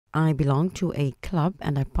I belong to a club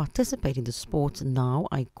and I participate in the sports. Now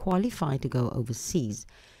I qualify to go overseas.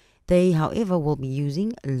 They, however, will be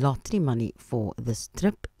using lottery money for this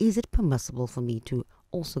trip. Is it permissible for me to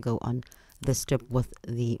also go on this trip with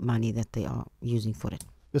the money that they are using for it?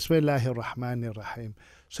 Bismillahir Rahmanir Rahim.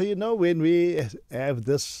 So, when we have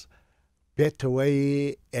this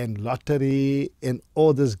betaway and lottery and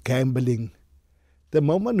all this gambling, the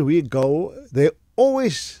moment we go, they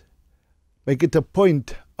always make it a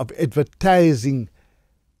point of advertising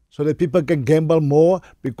so that people can gamble more,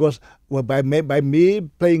 because by me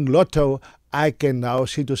playing lotto, I can now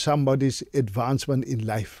see to somebody's advancement in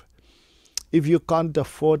life. If you can't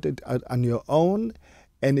afford it on your own,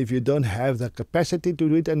 and if you don't have the capacity to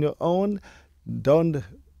do it on your own, don't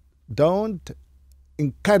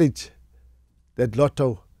encourage that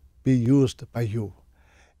lotto be used by you.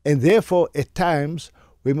 And therefore, at times,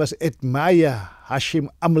 we must admire Hashim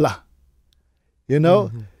Amla.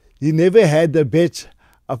 He never had the badge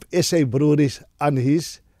of SA Breweries on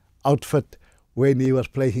his outfit when he was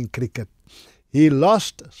playing cricket. He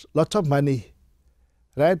lost lots of money,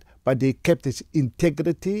 right? But he kept his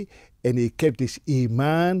integrity, and he kept his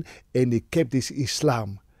Iman, and he kept his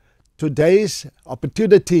Islam. Today's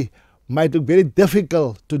opportunity might look very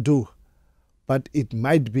difficult to do, but it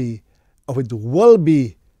might be, or it will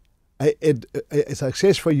be, a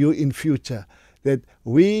success for you in future. That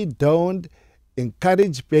we don't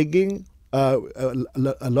encourage begging,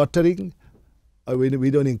 lottering, we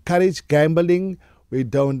don't encourage gambling, we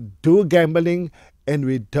don't do gambling, and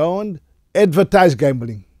we don't advertise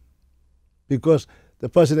gambling. Because the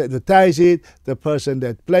person that advertises it, the person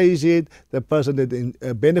that plays it, the person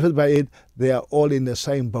that benefits by it, they are all in the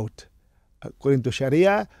same boat. According to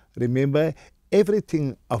Sharia, remember,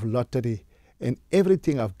 everything of lottery and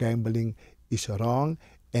everything of gambling is wrong,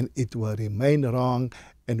 and it will remain wrong,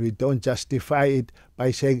 and we don't justify it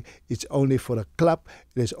by saying it's only for a club,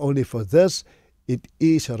 it is only for this. It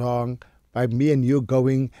is wrong by me and you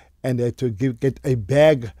going and to get a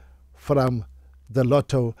bag from the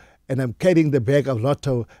lotto, and I'm carrying the bag of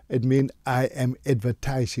lotto. It means I am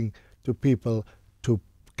advertising to people to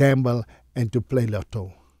gamble and to play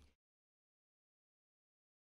lotto.